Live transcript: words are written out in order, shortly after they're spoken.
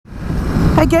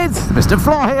Hey kids, Mr.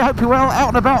 Fly here, hope you're well, out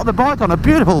and about on the bike on a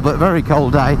beautiful but very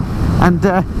cold day. And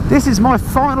this is my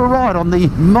final ride on the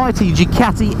mighty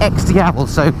Ducati XDiavel,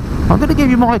 so I'm going to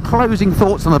give you my closing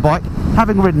thoughts on the bike,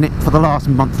 having ridden it for the last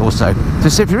month or so.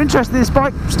 So if you're interested in this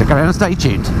bike, stick around and stay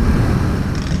tuned.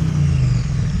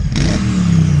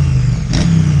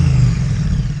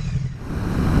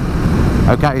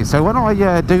 Okay, so when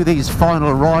I do these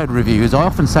final ride reviews, I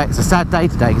often say it's a sad day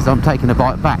today because I'm taking the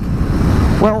bike back.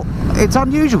 Well, it's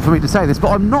unusual for me to say this, but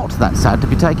I'm not that sad to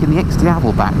be taking the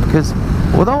XDiavel back, because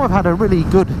although I've had a really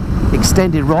good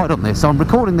extended ride on this, I'm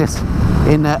recording this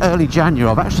in early January.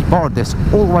 I've actually borrowed this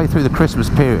all the way through the Christmas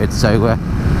period, so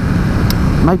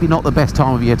maybe not the best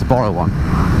time of year to borrow one.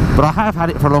 But I have had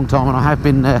it for a long time, and I have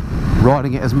been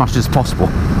riding it as much as possible.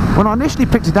 When I initially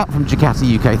picked it up from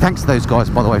Ducati UK, thanks to those guys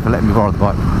by the way for letting me borrow the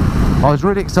bike, I was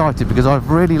really excited because I've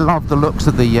really loved the looks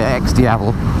of the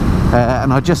XDiavel.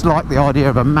 And I just like the idea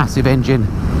of a massive engine,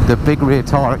 the big rear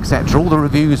tyre, etc. All the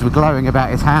reviews were glowing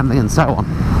about its handling and so on.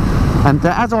 And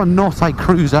as I'm not a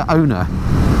cruiser owner,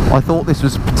 I thought this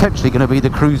was potentially going to be the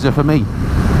cruiser for me.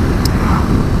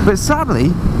 But sadly,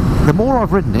 the more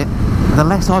I've ridden it, the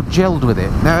less I've gelled with it.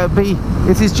 Now,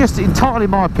 this is just entirely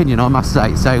my opinion, I must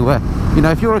say. So, you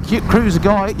know, if you're a cute cruiser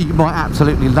guy, you might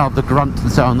absolutely love the grunt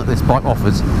and so on that this bike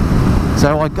offers.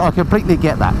 So I completely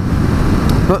get that.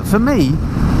 But for me,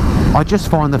 I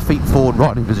just find the feet forward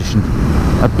riding position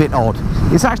a bit odd.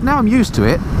 It's actually, now I'm used to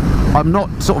it, I'm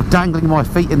not sort of dangling my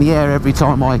feet in the air every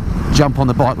time I jump on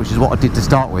the bike, which is what I did to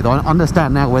start with. I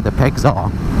understand now where the pegs are.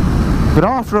 But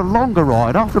after a longer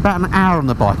ride, after about an hour on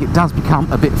the bike, it does become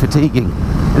a bit fatiguing.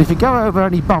 And if you go over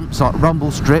any bumps like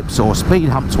rumble strips or speed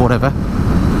humps or whatever,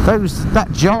 that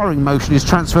jarring motion is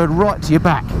transferred right to your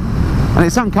back. And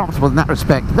it's uncomfortable in that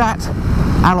respect. That,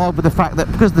 allied with the fact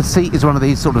that because the seat is one of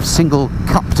these sort of single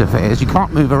cupped affairs, you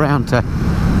can't move around to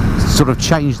sort of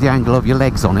change the angle of your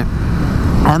legs on it,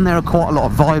 and there are quite a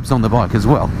lot of vibes on the bike as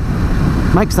well,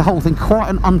 makes the whole thing quite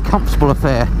an uncomfortable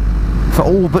affair for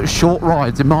all but short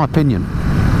rides, in my opinion.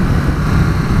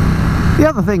 The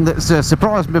other thing that's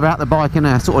surprised me about the bike in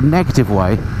a sort of negative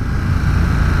way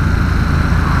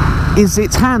is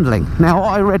its handling. Now,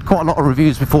 I read quite a lot of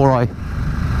reviews before I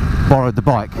borrowed the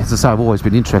bike. As I say, I've always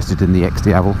been interested in the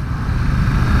XDiavel,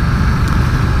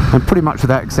 and pretty much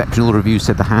without exception all the reviews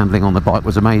said the handling on the bike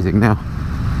was amazing. Now,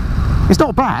 it's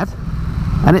not bad,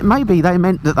 and it may be they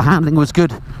meant that the handling was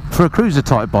good for a cruiser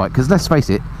type bike, because let's face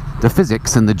it, the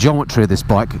physics and the geometry of this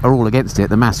bike are all against it.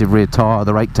 The massive rear tyre,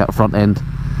 the raked out front end,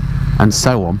 and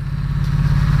so on.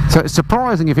 So it's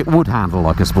surprising if it would handle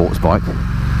like a sports bike.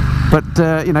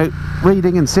 But you know,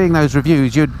 reading and seeing those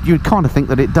reviews, you'd kind of think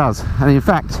that it does. And in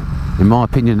fact, in my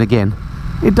opinion again,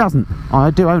 it doesn't.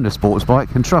 I do own a sports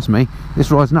bike, and trust me,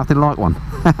 this ride's nothing like one.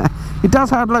 It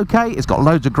does handle okay, it's got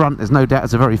loads of grunt, there's no doubt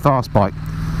it's a very fast bike.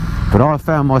 But I've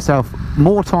found myself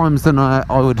more times than I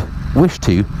would wish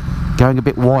to, going a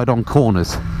bit wide on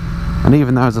corners. And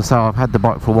even though, as I say, I've had the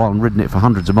bike for a while and ridden it for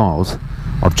hundreds of miles,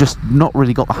 I've just not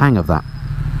really got the hang of that.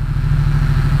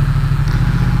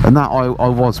 And that I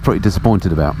was pretty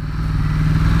disappointed about.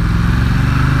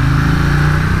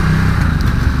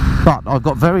 But I've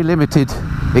got very limited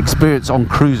experience on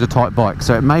cruiser type bikes,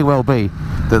 so it may well be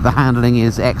that the handling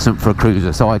is excellent for a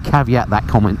cruiser, so I caveat that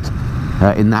comment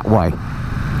in that way.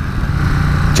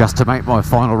 Just to make my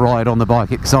final ride on the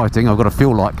bike exciting, I've got a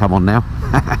fuel light come on now.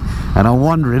 And I'm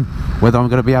wondering whether I'm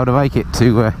going to be able to make it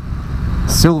to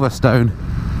Silverstone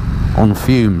on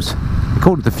fumes.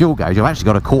 According to the fuel gauge, I've actually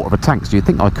got a quarter of a tank, so you'd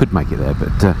think I could make it there,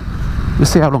 but we'll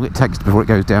see how long it takes before it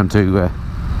goes down to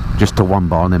just to 1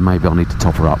 bar, and then maybe I'll need to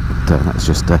top her up. But that's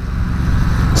just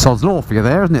sod's law for you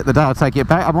there, isn't it? The day I take it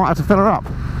back, I might have to fill her up.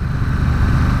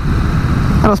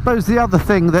 And I suppose the other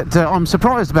thing that I'm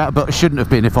surprised about, but shouldn't have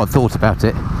been if I'd thought about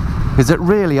it, is that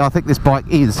really I think this bike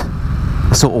is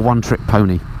a sort of one-trick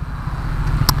pony.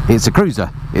 It's a cruiser.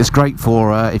 It's great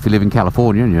for if you live in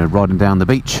California and you're riding down the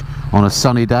beach on a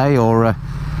sunny day, or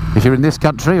if you're in this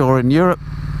country or in Europe,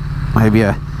 maybe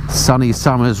a sunny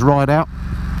summer's ride out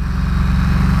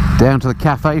down to the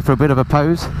cafe for a bit of a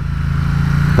pose,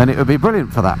 then it would be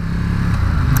brilliant for that.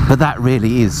 But that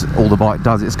really is all the bike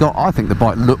does. I think the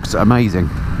bike looks amazing.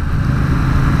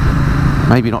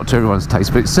 Maybe not to everyone's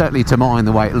taste, but it's certainly to mine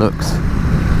the way it looks.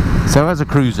 So as a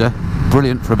cruiser,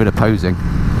 brilliant for a bit of posing.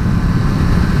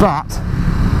 But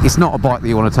it's not a bike that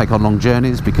you want to take on long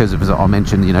journeys because of, as I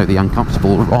mentioned, you know, the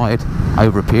uncomfortable ride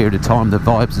over a period of time, the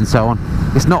vibes and so on.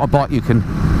 It's not a bike you can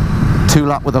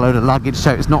tool up with a load of luggage,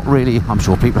 so it's not really, I'm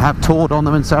sure people have toured on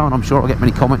them and so on. I'm sure I'll get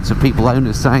many comments of people,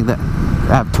 owners, saying that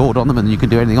they have toured on them and you can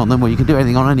do anything on them. Well, you can do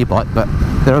anything on any bike, but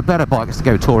there are better bikes to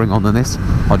go touring on than this.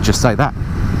 I'd just say that.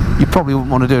 You probably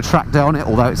wouldn't want to do a track day on it,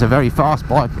 although it's a very fast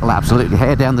bike. It'll absolutely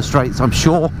hair down the straights, I'm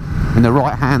sure. In the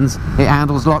right hands, it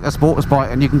handles like a sports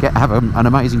bike, and you can have an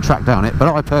amazing track day on it, but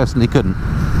I personally couldn't.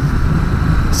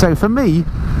 So for me,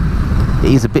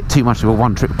 it is a bit too much of a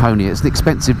one-trick pony. It's an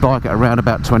expensive bike at around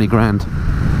about 20 grand.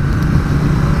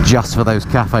 Just for those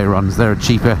cafe runs. There are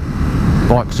cheaper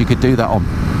bikes you could do that on.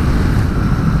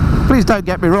 Please don't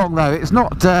get me wrong though, it's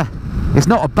not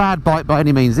a bad bike by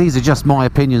any means. These are just my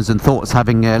opinions and thoughts,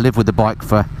 having lived with the bike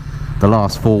for the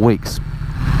last 4 weeks.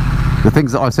 The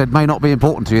things that I said may not be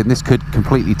important to you, and this could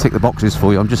completely tick the boxes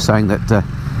for you. I'm just saying that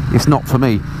it's not for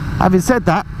me. Having said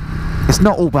that, it's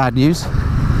not all bad news.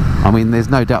 I mean, there's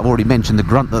no doubt, I've already mentioned the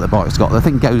grunt that the bike's got. The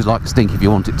thing goes like stink if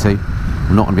you want it to.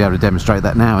 I'm not going to be able to demonstrate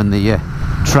that now in the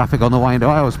traffic on the way into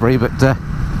Aylesbury, but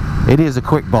it is a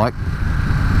quick bike.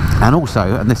 And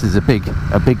also, and this is a big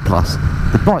plus,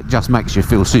 the bike just makes you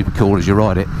feel super cool as you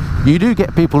ride it. You do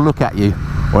get people look at you,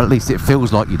 or at least it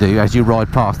feels like you do, as you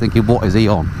ride past thinking, what is he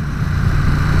on?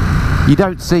 You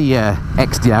don't see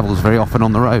XDiavels very often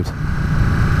on the road.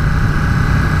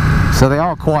 So they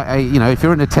are quite a, you know, if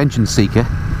you're an attention seeker,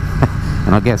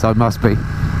 and I guess I must be,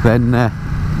 then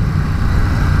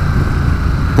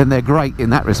they're great in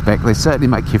that respect. They certainly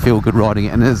make you feel good riding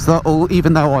it. And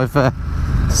even though I've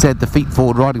said the feet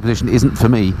forward riding position isn't for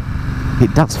me,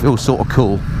 it does feel sort of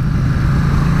cool.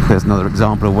 There's another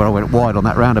example of where I went wide on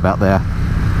that roundabout there.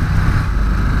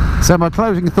 So my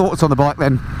closing thoughts on the bike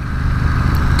then: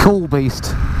 cool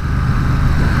beast,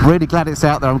 really glad it's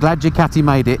out there. I'm glad Ducati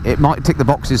made it. It might tick the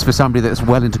boxes for somebody that's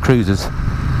well into cruisers,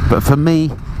 but for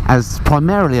me, as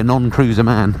primarily a non-cruiser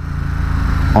man,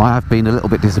 I have been a little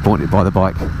bit disappointed by the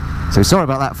bike. So sorry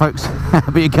about that, folks.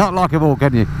 But you can't like them all,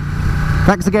 can you?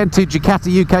 Thanks again to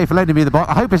Ducati UK for lending me the bike.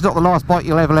 I hope it's not the last bike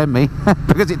you'll ever lend me,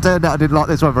 because it turned out I didn't like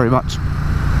this one very much.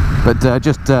 But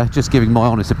just giving my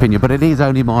honest opinion. But it is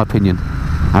only my opinion.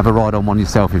 Have a ride on one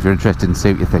yourself if you're interested and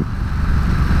see what you think.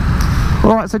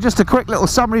 Alright, so just a quick little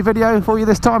summary video for you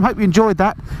this time. Hope you enjoyed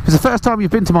that. If it's the first time you've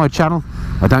been to my channel,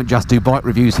 I don't just do bike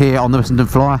reviews here on the Missenden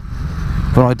Flyer,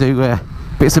 but I do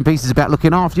bits and pieces about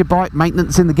looking after your bike,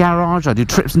 maintenance in the garage. I do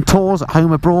trips and tours at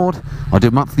home, abroad. I do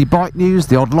monthly bike news,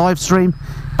 the odd live stream,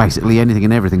 basically anything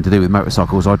and everything to do with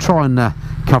motorcycles. I try and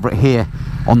cover it here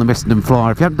on the Missenden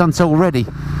Flyer. If you haven't done so already,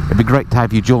 it'd be great to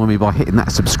have you join me by hitting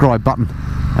that subscribe button,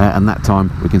 and that time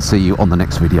we can see you on the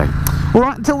next video.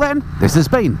 Alright, until then, this has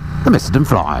been the Missenden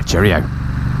Flyer. Cheerio.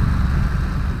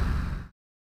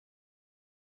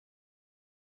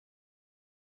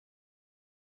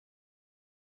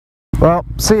 Well,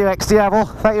 see you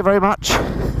XDiavel. Thank you very much.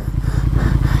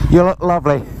 You look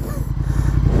lovely.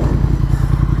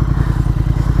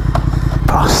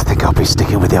 But I think I'll be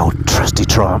sticking with the old trusty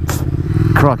Triumph.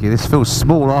 Crikey, this feels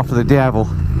small after the Diavel,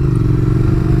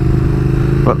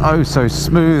 but oh so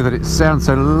smooth, and it sounds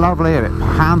so lovely, and it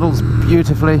handles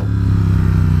beautifully.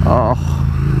 Oh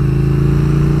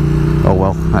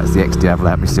well, that's the XDiavel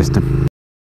out of my system.